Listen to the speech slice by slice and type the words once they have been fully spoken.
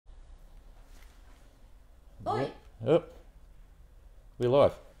Oh, we're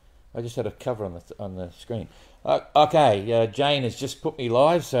live. I just had a cover on the screen. Okay, Jane has just put me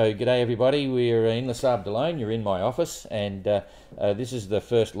live. So g'day everybody. We're in the Sable d'Olonne. You're in my office, and this is the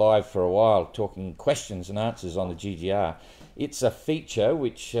first live for a while, talking questions and answers on the GGR. It's a feature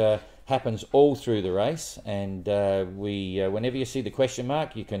which happens all through the race, and whenever you see the question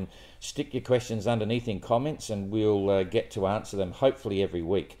mark, you can stick your questions underneath in comments, and we'll get to answer them hopefully every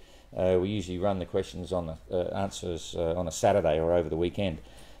week. We usually run the questions on the answers on a Saturday or over the weekend,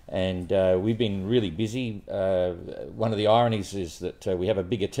 and we've been really busy. One of the ironies is that we have a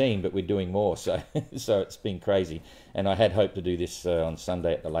bigger team, but we're doing more, so so it's been crazy. And I had hoped to do this on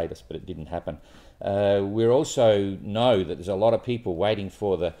Sunday at the latest, but it didn't happen. We also know that there's a lot of people waiting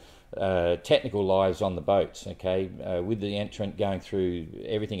for the technical lives on the boats, okay, with the entrant going through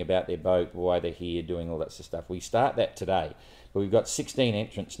everything about their boat, why they're here, doing all that sort of stuff. We start that today, but we've got 16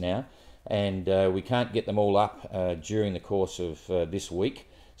 entrants now, and we can't get them all up during the course of this week.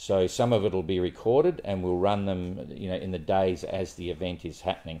 So some of it will be recorded, and we'll run them, in the days as the event is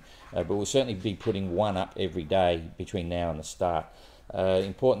happening. But we'll certainly be putting one up every day between now and the start.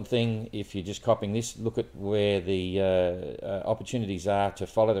 Important thing, if you're just copying this, look at where the opportunities are to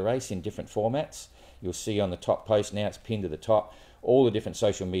follow the race in different formats. You'll see on the top post now, it's pinned to the top, all the different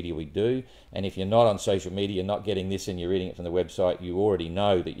social media we do. And if you're not on social media, you're not getting this and you're reading it from the website, you already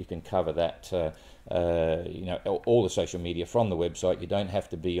know that you can cover that, all the social media from the website. You don't have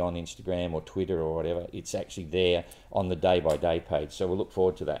to be on Instagram or Twitter or whatever. It's actually there on the day-by-day page. So we'll look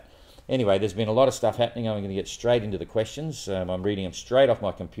forward to that. Anyway, there's been a lot of stuff happening. I'm going to get straight into the questions. I'm reading them straight off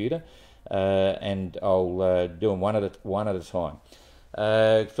my computer, and I'll do them one at a time.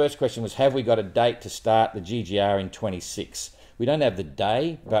 First question was, have we got a date to start the GGR in 26? We don't have the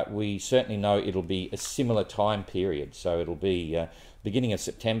day, but we certainly know it'll be a similar time period. So it'll be beginning of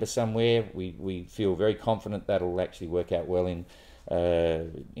September somewhere. We feel very confident that'll actually work out well in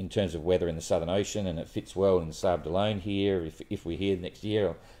terms of weather in the Southern Ocean, and it fits well in the Sable d'Olonne here if we're here next year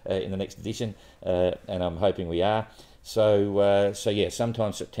or in the next edition, and I'm hoping we are. So yeah,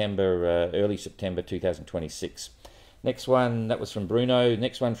 sometime September, early September 2026. Next one, that was from Bruno.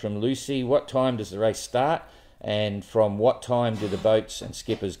 Next one from Lucy. What time does the race start, and from what time do the boats and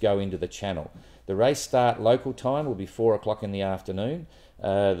skippers go into the channel? The race start local time will be 4 o'clock in the afternoon.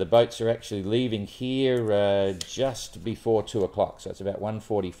 The boats are actually leaving here just before 2 o'clock, so it's about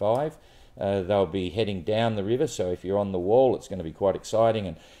 1:45. They'll be heading down the river, so if you're on the wall, it's going to be quite exciting,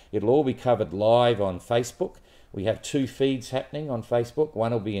 and it'll all be covered live on Facebook. We have 2 feeds happening on Facebook.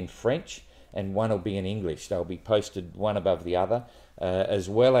 One will be in French and one will be in English. They'll be posted one above the other, as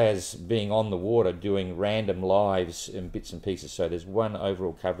well as being on the water doing random lives and bits and pieces. So there's one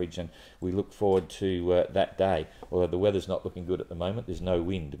overall coverage, and we look forward to that day. Although the weather's not looking good at the moment, there's no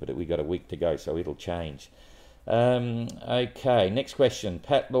wind, but we've got a week to go, so it'll change. Okay, next question.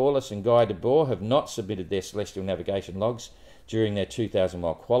 Pat Lawless and Guy Debord have not submitted their celestial navigation logs during their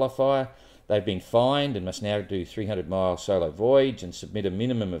 2,000-mile qualifier. They've been fined and must now do 300-mile solo voyage and submit a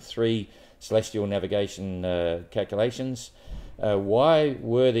minimum of 3 celestial navigation calculations. Why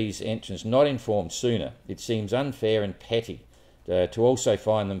were these entrants not informed sooner? It seems unfair and petty to also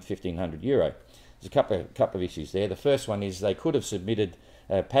fine them €1,500. There's a couple of issues there. The first one is they could have submitted,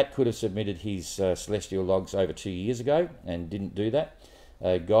 Pat could have submitted his celestial logs over 2 years ago and didn't do that.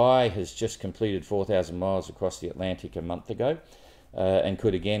 Guy has just completed 4,000 miles across the Atlantic a month ago and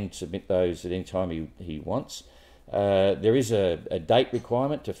could again submit those at any time he wants. There is a date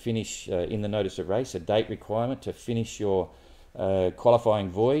requirement to finish in the notice of race, a date requirement to finish your qualifying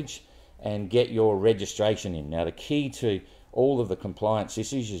voyage and get your registration in. Now, the key to all of the compliance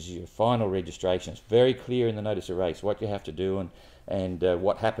issues is your final registration. It's very clear in the notice of race what you have to do and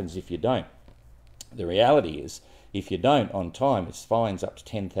what happens if you don't. The reality is, if you don't on time, it's fines up to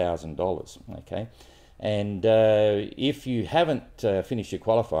 $10,000. Okay, and if you haven't finished your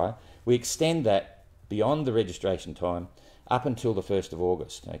qualifier, we extend that beyond the registration time up until the 1st of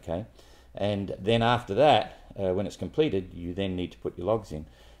August, okay? And then after that, when it's completed, you then need to put your logs in.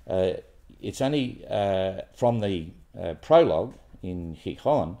 It's only from the prologue in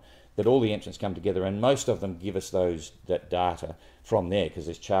Gijón that all the entrants come together, and most of them give us that data from there, because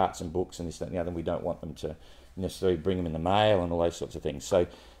there's charts and books and this, that, and the other, and we don't want them to necessarily bring them in the mail and all those sorts of things. So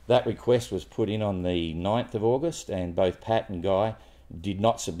that request was put in on the 9th of August, and both Pat and Guy did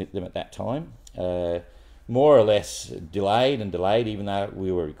not submit them at that time. More or less delayed, even though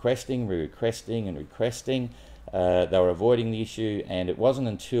we were requesting. They were avoiding the issue, and it wasn't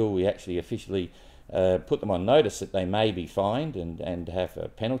until we actually officially put them on notice that they may be fined and have a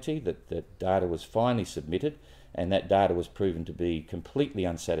penalty that data was finally submitted. and that data was proven to be completely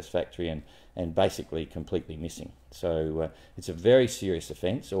unsatisfactory and basically completely missing. So it's a very serious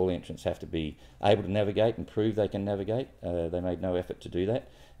offence. All entrants have to be able to navigate and prove they can navigate. They made no effort to do that,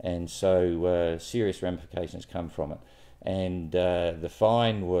 and so serious ramifications come from it. And the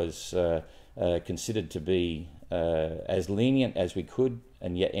fine was considered to be as lenient as we could,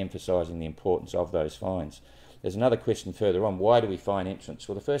 and yet emphasising the importance of those fines. There's another question further on. Why do we fine entrants?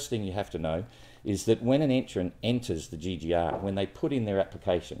 Well, the first thing you have to know is that when an entrant enters the GGR, when they put in their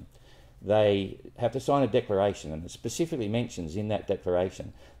application, they have to sign a declaration, and it specifically mentions in that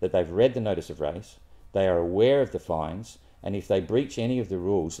declaration that they've read the notice of race, they are aware of the fines, and if they breach any of the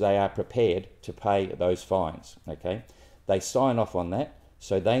rules, they are prepared to pay those fines. Okay, they sign off on that,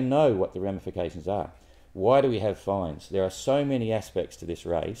 so they know what the ramifications are. Why do we have fines? There are so many aspects to this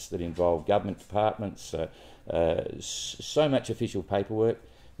race that involve government departments, so much official paperwork,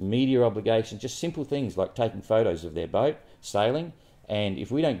 media obligations, just simple things like taking photos of their boat, sailing, and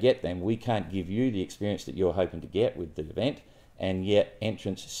if we don't get them, we can't give you the experience that you're hoping to get with the event, and yet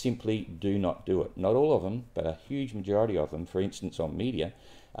entrants simply do not do it. Not all of them, but a huge majority of them, for instance on media,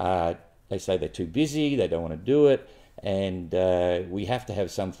 they say they're too busy, they don't want to do it, and we have to have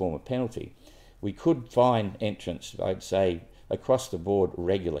some form of penalty. We could fine entrants, I'd say, across the board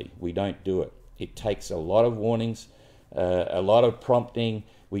regularly. We don't do it. It takes a lot of warnings, a lot of prompting.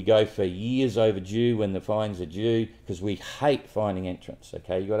 We go for years overdue when the fines are due because we hate fining entrants.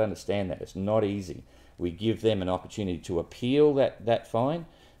 Okay, you've got to understand that. It's not easy. We give them an opportunity to appeal that fine,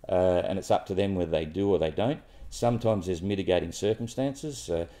 and it's up to them whether they do or they don't. Sometimes there's mitigating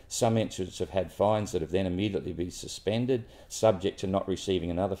circumstances. Some entrants have had fines that have then immediately been suspended, subject to not receiving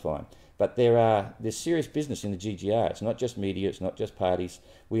another fine. But there's serious business in the GGR. It's not just media, it's not just parties.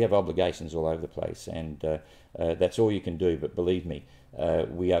 We have obligations all over the place, and that's all you can do. But believe me,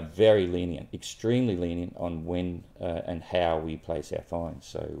 we are very lenient, extremely lenient on when and how we place our fines.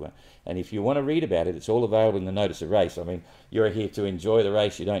 So, and if you want to read about it, it's all available in the notice of race. I mean, you're here to enjoy the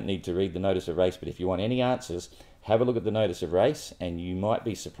race. You don't need to read the notice of race. But if you want any answers, have a look at the notice of race, and you might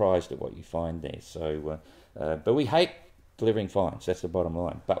be surprised at what you find there. So, but we hate delivering fines. That's the bottom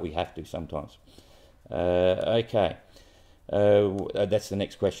line. But we have to sometimes. Okay. That's the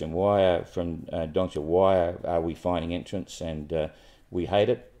next question. From Doncha, why are we fining entrants? And we hate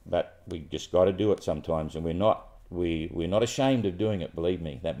it, but we just got to do it sometimes, and we're not ashamed of doing it. Believe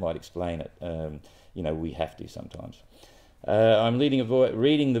me, that might explain it. We have to sometimes. I'm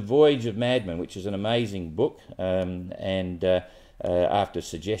reading The Voyage of Madmen, which is an amazing book, and after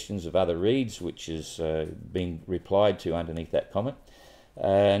suggestions of other reads, which has been replied to underneath that comment.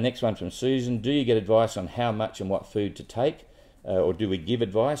 Next one from Susan. Do you get advice on how much and what food to take, or do we give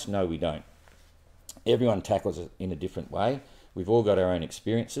advice? No, we don't. Everyone tackles it in a different way. We've all got our own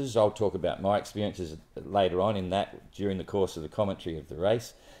experiences. I'll talk about my experiences later on during the course of the commentary of the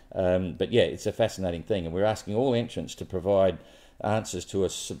race. But yeah, it's a fascinating thing, and we're asking all entrants to provide answers to a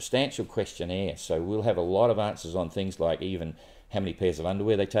substantial questionnaire. So we'll have a lot of answers on things like even how many pairs of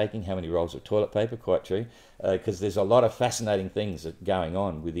underwear they're taking, how many rolls of toilet paper, quite true, because there's a lot of fascinating things that are going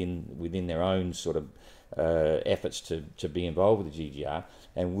on within their own sort of efforts to be involved with the GGR,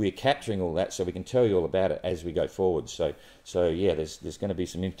 and we're capturing all that so we can tell you all about it as we go forward. So yeah, there's going to be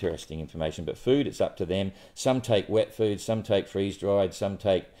some interesting information. But food, it's up to them. Some take wet food, some take freeze-dried, some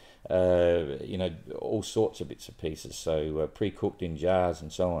take all sorts of bits and pieces, so pre-cooked in jars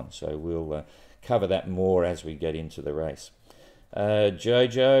and so on. So we'll cover that more as we get into the race.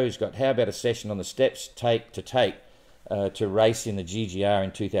 Jojo's got, how about a session on the steps to race in the GGR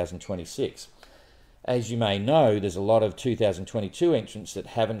in 2026? As you may know, there's a lot of 2022 entrants that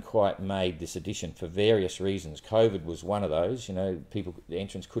haven't quite made this edition for various reasons. COVID was one of those. The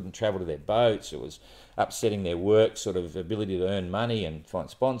entrants couldn't travel to their boats. It was upsetting their work sort of ability to earn money and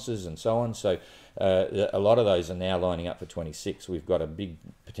find sponsors and so on. So a lot of those are now lining up for 26. We've got a big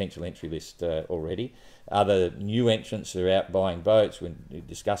potential entry list already. Other new entrants are out buying boats. We're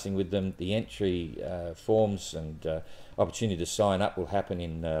discussing with them. The entry forms and opportunity to sign up will happen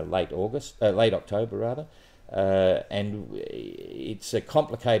in late October rather. And it's a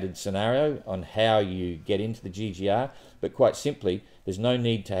complicated scenario on how you get into the GGR, but quite simply, there's no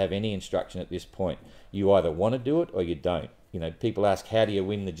need to have any instruction at this point. You either want to do it or you don't. People ask, how do you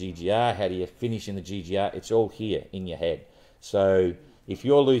win the GGR? How do you finish in the GGR? It's all here in your head. So if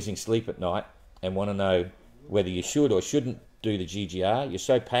you're losing sleep at night and want to know whether you should or shouldn't do the GGR, you're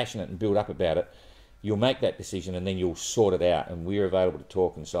so passionate and build up about it, you'll make that decision and then you'll sort it out, and we're available to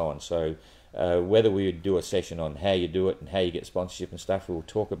talk and so on. So whether we would do a session on how you do it and how you get sponsorship and stuff, we'll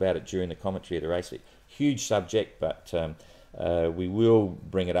talk about it during the commentary of the race. Huge subject, but We will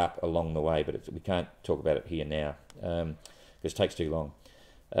bring it up along the way, but we can't talk about it here now because it takes too long.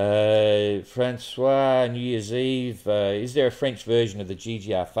 Francois, New Year's Eve, is there a French version of the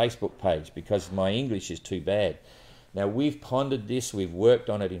GGR Facebook page because my English is too bad? Now, we've pondered this, we've worked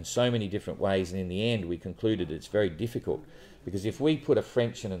on it in so many different ways, and in the end we concluded it's very difficult, because if we put a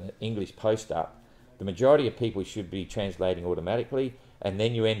French and an English post up, the majority of people should be translating automatically, and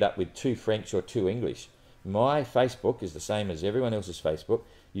then you end up with 2 French or 2 English. My Facebook is the same as everyone else's Facebook.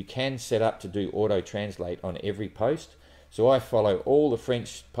 You can set up to do auto-translate on every post. So I follow all the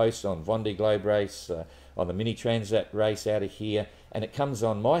French posts on Vendée Globe race, on the Mini Transat race out of here, and it comes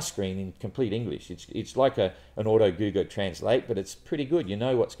on my screen in complete English. It's like an auto Google Translate, but it's pretty good. You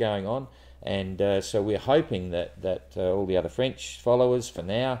know what's going on, and so we're hoping that all the other French followers for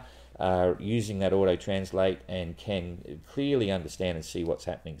now are using that auto translate and can clearly understand and see what's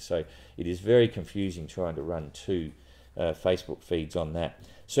happening. So it is very confusing trying to run 2 Facebook feeds on that.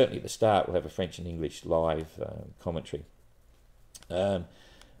 Certainly at the start we'll have a French and English live commentary.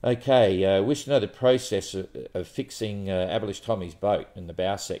 Wish to know the process of fixing Abolish Tommy's boat in the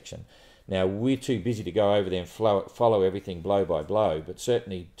bow section. Now, we're too busy to go over there and follow everything blow by blow, but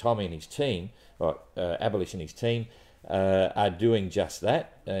certainly Tommy and his team, or Abolish and his team, are doing just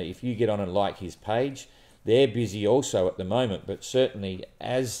that. If you get on and like his page, they're busy also at the moment, but certainly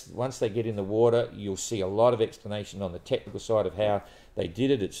once they get in the water, you'll see a lot of explanation on the technical side of how they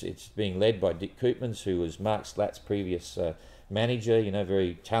did it. It's being led by Dick Koopmans, who was Mark Slatt's previous manager, you know,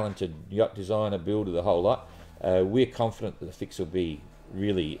 very talented yacht designer, builder, the whole lot. We're confident that the fix will be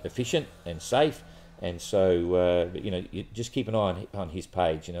really efficient and safe, and so you know, you just keep an eye on his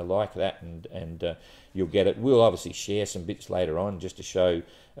page, you know, like that, and you'll get it. We'll obviously share some bits later on just to show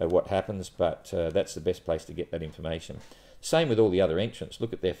what happens, but that's the best place to get that information. Same with all the other entrants.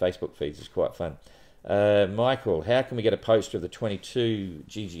 Look at their Facebook feeds, it's quite fun. Michael, how can we get a poster of the 22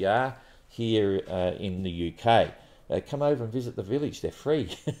 GGR here in the UK? Come over and visit the village, they're free,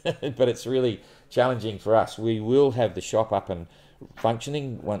 but it's really challenging for us. We will have the shop up and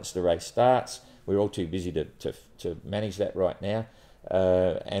functioning once the race starts. We're all too busy to manage that right now,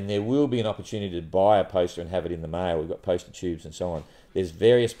 and there will be an opportunity to buy a poster and have it in the mail. We've got poster tubes and so on. There's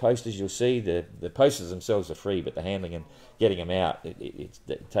various posters you'll see. The posters themselves are free, but the handling and getting them out,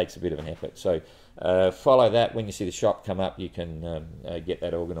 it takes a bit of an effort. So follow that. When you see the shop come up, you can get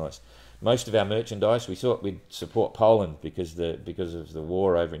that organised. Most of our merchandise, we thought we'd support Poland because of the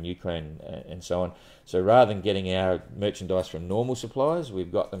war over in Ukraine and so on. So rather than getting our merchandise from normal suppliers,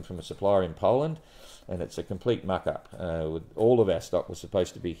 we've got them from a supplier in Poland, and it's a complete muck-up. All of our stock was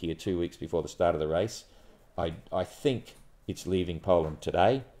supposed to be here 2 weeks before the start of the race. I think it's leaving Poland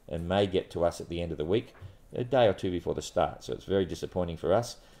today and may get to us at the end of the week, a day or two before the start. So it's very disappointing for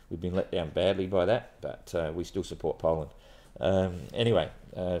us. We've been let down badly by that, but we still support Poland. Moving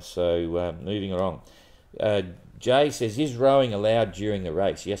along. Jay says, is rowing allowed during the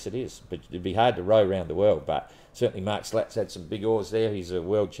race? Yes, it is, but it'd be hard to row around the world, but certainly Mark Slatt's had some big oars there. He's a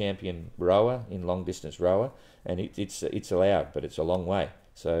world champion rower, in long distance rower, and it's allowed, but it's a long way.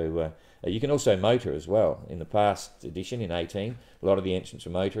 So you can also motor as well. In the past edition, in 18, a lot of the entrants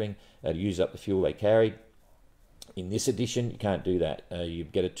were motoring to use up the fuel they carried. In this edition, you can't do that. You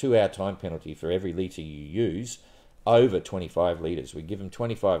get a 2-hour time penalty for every litre you use over 25 litres. We give them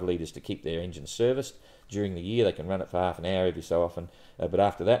 25 litres to keep their engine serviced. During the year, they can run it for half an hour every so often, but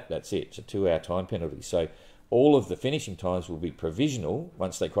after that, that's it. It's a 2-hour time penalty. So all of the finishing times will be provisional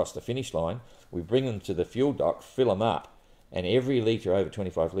once they cross the finish line. We bring them to the fuel dock, fill them up, and every litre over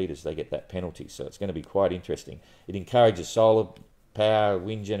 25 litres, they get that penalty. So it's going to be quite interesting. It encourages solar power,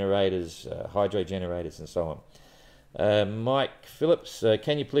 wind generators, hydro generators, and so on. Mike Phillips,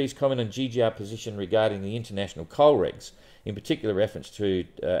 can you please comment on GGR position regarding the international coal regs, in particular reference to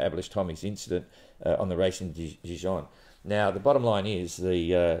Abolish Tommy's incident on the race in Dijon? Now, the bottom line is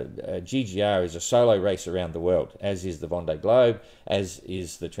the GGR is a solo race around the world, as is the Vendée Globe, as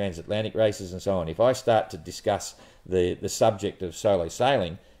is the transatlantic races and so on. If I start to discuss the subject of solo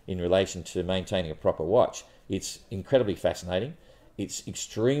sailing in relation to maintaining a proper watch, it's incredibly fascinating. It's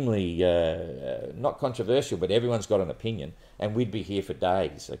extremely, not controversial, but everyone's got an opinion, and we'd be here for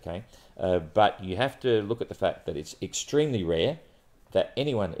days, okay? But you have to look at the fact that it's extremely rare that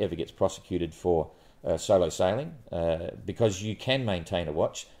anyone ever gets prosecuted for solo sailing, because you can maintain a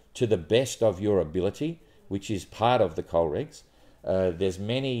watch to the best of your ability, which is part of the coal regs. There's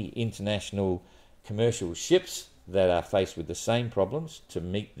many international commercial ships that are faced with the same problems to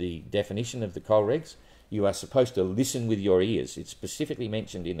meet the definition of the coal regs. You are supposed to listen with your ears. It's specifically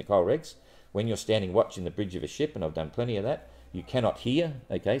mentioned in the coal regs. When you're standing watching the bridge of a ship, and I've done plenty of that, you cannot hear,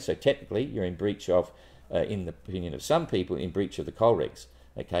 okay? So technically, you're in breach of in the opinion of some people, in breach of the coal regs.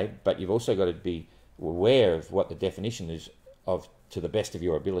 Okay, but you've also got to be aware of what the definition is of to the best of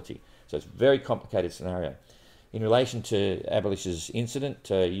your ability. So it's a very complicated scenario. In relation to Abolish's incident,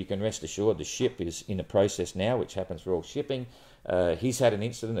 you can rest assured the ship is in a process now, which happens for all shipping. He's had an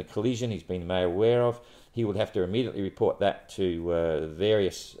incident, a collision he's been made aware of. He would have to immediately report that to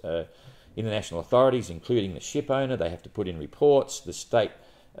various international authorities, including the ship owner. They have to put in reports. The state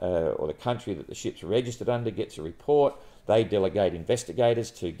or the country that the ship's registered under gets a report. They delegate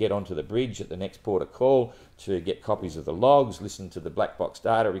investigators to get onto the bridge at the next port of call to get copies of the logs, listen to the black box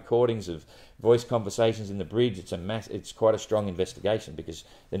data recordings of voice conversations in the bridge. It's quite a strong investigation because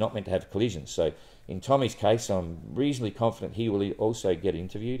they're not meant to have collisions. So in Tommy's case, I'm reasonably confident he will also get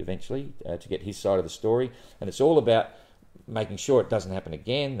interviewed eventually to get his side of the story. And it's all about making sure it doesn't happen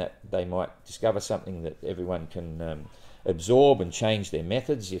again, that they might discover something that everyone can absorb and change their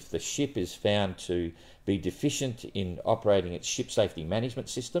methods. If the ship is found to be deficient in operating its ship safety management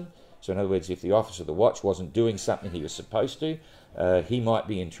system, so in other words, if the officer of the watch wasn't doing something he was supposed to, he might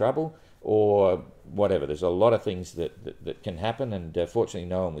be in trouble, or whatever. There's a lot of things that can happen, and fortunately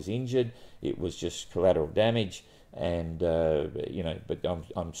no one was injured. It was just collateral damage, and but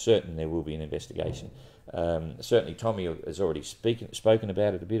I'm certain there will be an investigation. Certainly Tommy has already spoken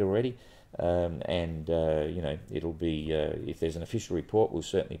about it a bit already. It'll be, if there's an official report, we'll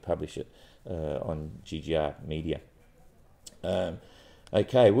certainly publish it on GGR Media.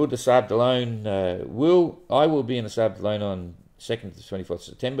 Okay, will the Saab D'Lone, I will be in the Saab D'Lone on 2nd to 24th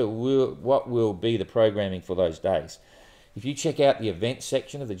September. What will be the programming for those days? If you check out the events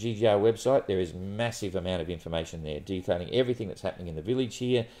section of the GGR website, there is a massive amount of information there detailing everything that's happening in the village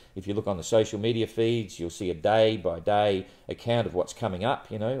here. If you look on the social media feeds, you'll see a day-by-day account of what's coming up,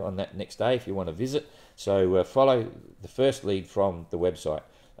 on that next day if you want to visit. So follow the first lead from the website.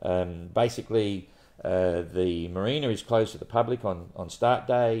 Basically, the marina is closed to the public on start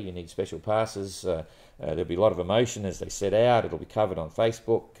day. You need special passes. There'll be a lot of emotion as they set out. It'll be covered on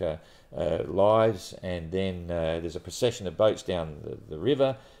Facebook lives, and then there's a procession of boats down the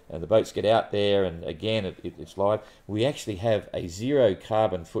river, and the boats get out there, and again it's live. We actually have a zero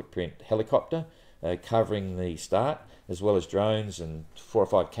carbon footprint helicopter covering the start, as well as drones and 4 or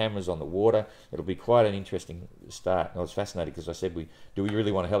 5 cameras on the water. It'll be quite an interesting start. And I was fascinated because I said, do we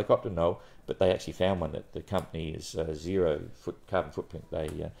really want a helicopter? No, but they actually found one that the company is zero carbon footprint.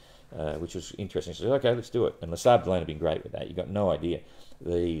 Which was interesting. So okay, let's do it. And La Saab D'Lone have been great with that. You've got no idea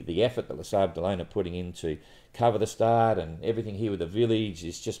the effort that La Saab D'Lone are putting in to cover the start, and everything here with the village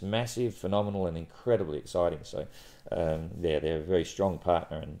is just massive, phenomenal, and incredibly exciting. So they're a very strong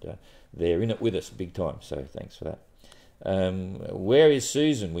partner, and they're in it with us big time. So thanks for that. Where is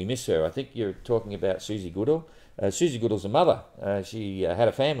Susan? We miss her. I think you're talking about Susie Goodall. Susie Goodall's a mother. She had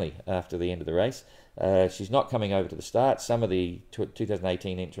a family after the end of the race. She's not coming over to the start. Some of the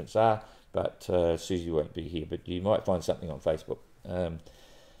 2018 entrants are, but Susie won't be here. But you might find something on Facebook.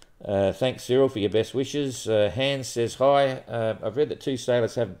 Thanks, Cyril, for your best wishes. Hans says, hi. I've read that 2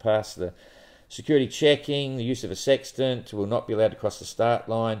 sailors haven't passed the security checking. The use of a sextant will not be allowed to cross the start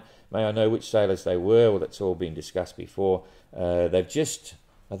line. May I know which sailors they were? Well, that's all been discussed before. They've just,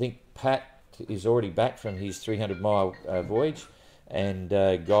 I think Pat is already back from his 300-mile voyage, and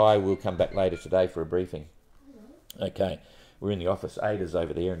Guy will come back later today for a briefing. Okay, we're in the office. Ada's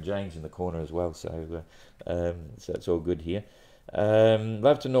over there, and Jane's in the corner as well, so it's all good here.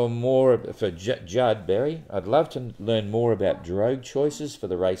 Love to know more, for Judd Berry, I'd love to learn more about drogue choices for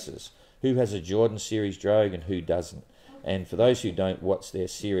the racers. Who has a Jordan Series drogue and who doesn't? And for those who don't, what's their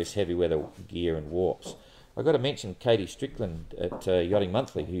serious heavy weather gear and warps? I've got to mention Katie Strickland at Yachting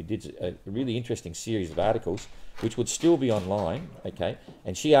Monthly, who did a really interesting series of articles, which would still be online, okay?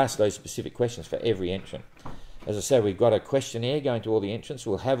 And she asked those specific questions for every entrant. As I said, we've got a questionnaire going to all the entrants.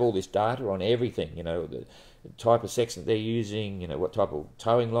 We'll have all this data on everything, the type of sextant they're using, what type of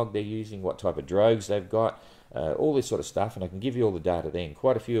towing log they're using, what type of drogues they've got, all this sort of stuff, and I can give you all the data then.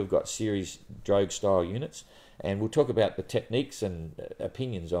 Quite a few have got series drogue style units, and we'll talk about the techniques and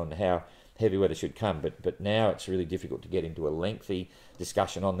opinions on how heavy weather should come, but now it's really difficult to get into a lengthy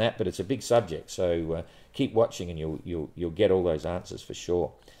discussion on that, but it's a big subject, so keep watching and you'll get all those answers for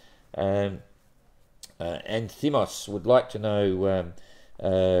sure. And Thimos would like to know,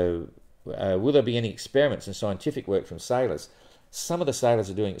 will there be any experiments and scientific work from sailors? Some of the sailors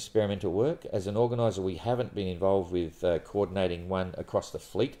are doing experimental work. As an organiser, we haven't been involved with coordinating one across the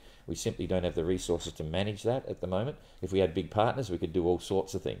fleet. We simply don't have the resources to manage that at the moment. If we had big partners, we could do all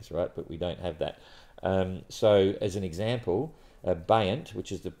sorts of things, right? But we don't have that. So as an example, Bayant,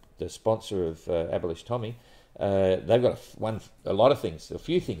 which is the sponsor of Abolish Tommy, they've got a lot of things, a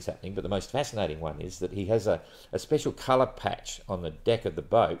few things happening, but the most fascinating one is that he has a special colour patch on the deck of the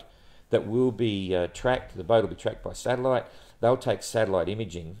boat that will be tracked. The boat will be tracked by satellite. They'll take satellite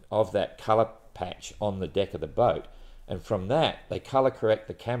imaging of that colour patch on the deck of the boat, and from that they colour correct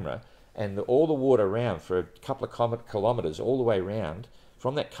the camera, and all the water around for a couple of kilometres all the way around.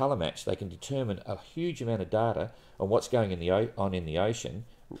 From that colour match, they can determine a huge amount of data on what's going on in the ocean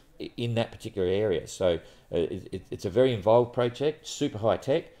in that particular area. So it's a very involved project, super high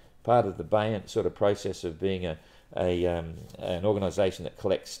tech, part of the Buoyant sort of process of being an organisation that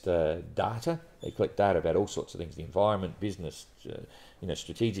collects data. They collect data about all sorts of things, the environment, business,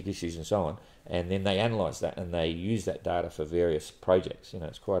 strategic issues and so on, and then they analyse that and they use that data for various projects.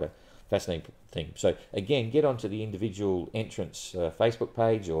 It's quite a fascinating thing. So again, get onto the individual entrants Facebook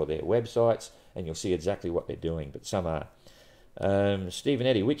page or their websites and you'll see exactly what they're doing, but some are. Stephen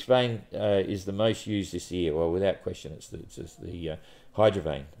Eddy, which vane is the most used this year? Well, without question, it's the Hydra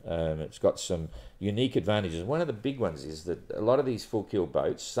vane. It's got some unique advantages. One of the big ones is that a lot of these full keel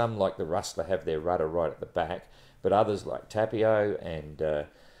boats, some like the Rustler have their rudder right at the back, but others like Tapio and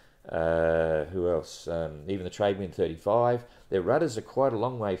who else? Even the Tradewind 35, their rudders are quite a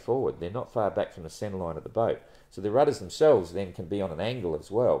long way forward. They're not far back from the centre line of the boat. So the rudders themselves then can be on an angle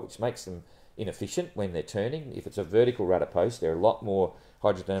as well, which makes them inefficient when they're turning. If it's a vertical rudder post, they're a lot more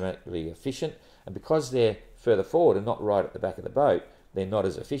hydrodynamically efficient, and because they're further forward and not right at the back of the boat, they're not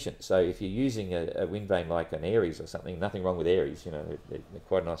as efficient. So if you're using a wind vane like an Aries or something, nothing wrong with Aries, they're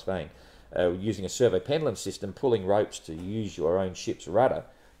quite a nice vane. Using a servo pendulum system, pulling ropes to use your own ship's rudder,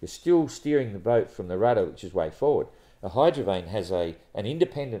 you're still steering the boat from the rudder, which is way forward. A Hydra vane has an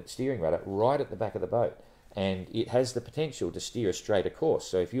independent steering rudder right at the back of the boat, and it has the potential to steer a straighter course.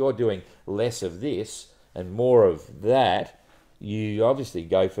 So if you're doing less of this and more of that, you obviously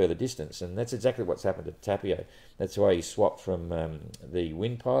go further distance, and that's exactly what's happened to Tapio. That's why he swapped from the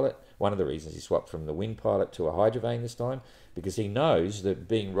Wind Pilot. One of the reasons he swapped from the Wind Pilot to a Hydra vane this time, because he knows that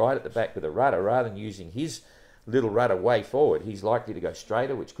being right at the back with a rudder, rather than using his little rudder way forward, he's likely to go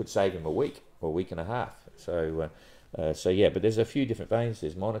straighter, which could save him a week or a week and a half. So yeah, but there's a few different vanes.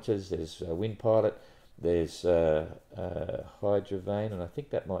 There's Monitors, there's Wind Pilot, there's Hydra vane, and I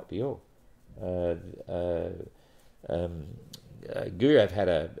think that might be all. Gurav had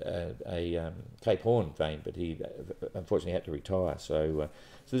a Cape Horn vane, but he unfortunately had to retire. So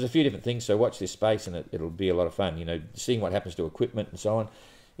there's a few different things. So watch this space, and it'll be a lot of fun. Seeing what happens to equipment and so on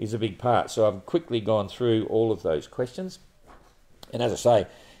is a big part. So I've quickly gone through all of those questions, and as I say,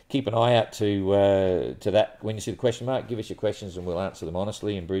 keep an eye out to that. When you see the question mark, give us your questions, and we'll answer them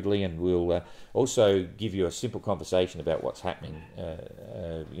honestly and brutally, and we'll also give you a simple conversation about what's happening,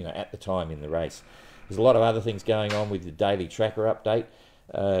 at the time in the race. There's a lot of other things going on with the daily tracker update.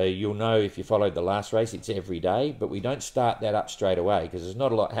 You'll know if you followed the last race, it's every day, but we don't start that up straight away because there's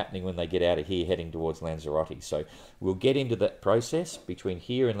not a lot happening when they get out of here heading towards Lanzarote. So we'll get into that process between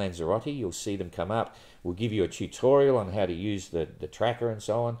here and Lanzarote. You'll see them come up. We'll give you a tutorial on how to use the tracker and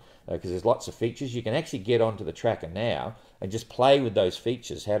so on, because there's lots of features. You can actually get onto the tracker now and just play with those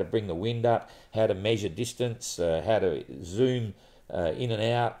features, how to bring the wind up, how to measure distance, how to zoom in and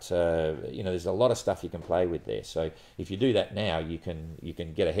out. There's a lot of stuff you can play with there. So if you do that now, you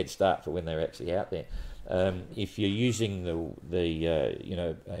can get a head start for when they're actually out there. If you're using a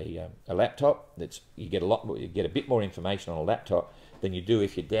laptop, you get a bit more information on a laptop than you do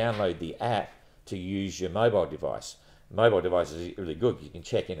if you download the app to use your mobile device. Mobile device is really good. You can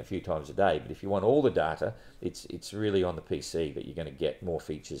check in a few times a day, but if you want all the data, it's really on the PC that you're going to get more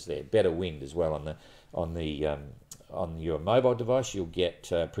features there. Better wind as well on your mobile device. You'll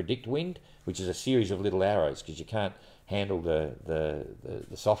get Predict Wind, which is a series of little arrows, because you can't handle the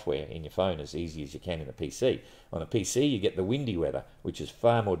software in your phone as easy as you can in a PC. On a PC, you get the windy weather, which is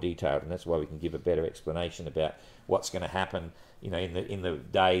far more detailed, and that's why we can give a better explanation about what's going to happen, in the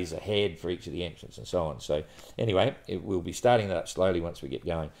days ahead for each of the entrants and so on. So anyway, we'll be starting that up slowly once we get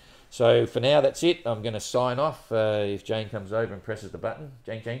going. So for now, that's it. I'm going to sign off if Jane comes over and presses the button.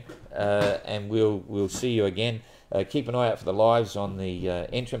 Jane, and we'll see you again. Keep an eye out for the lives on the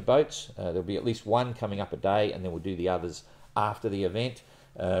entrant boats. There'll be at least one coming up a day, and then we'll do the others after the event.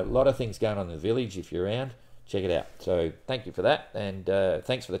 A lot of things going on in the village. If you're around, check it out. So thank you for that, and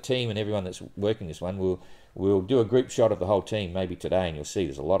thanks for the team and everyone that's working this one. We'll do a group shot of the whole team maybe today, and you'll see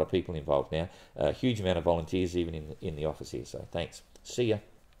there's a lot of people involved now. A huge amount of volunteers even in the office here. So thanks. See ya.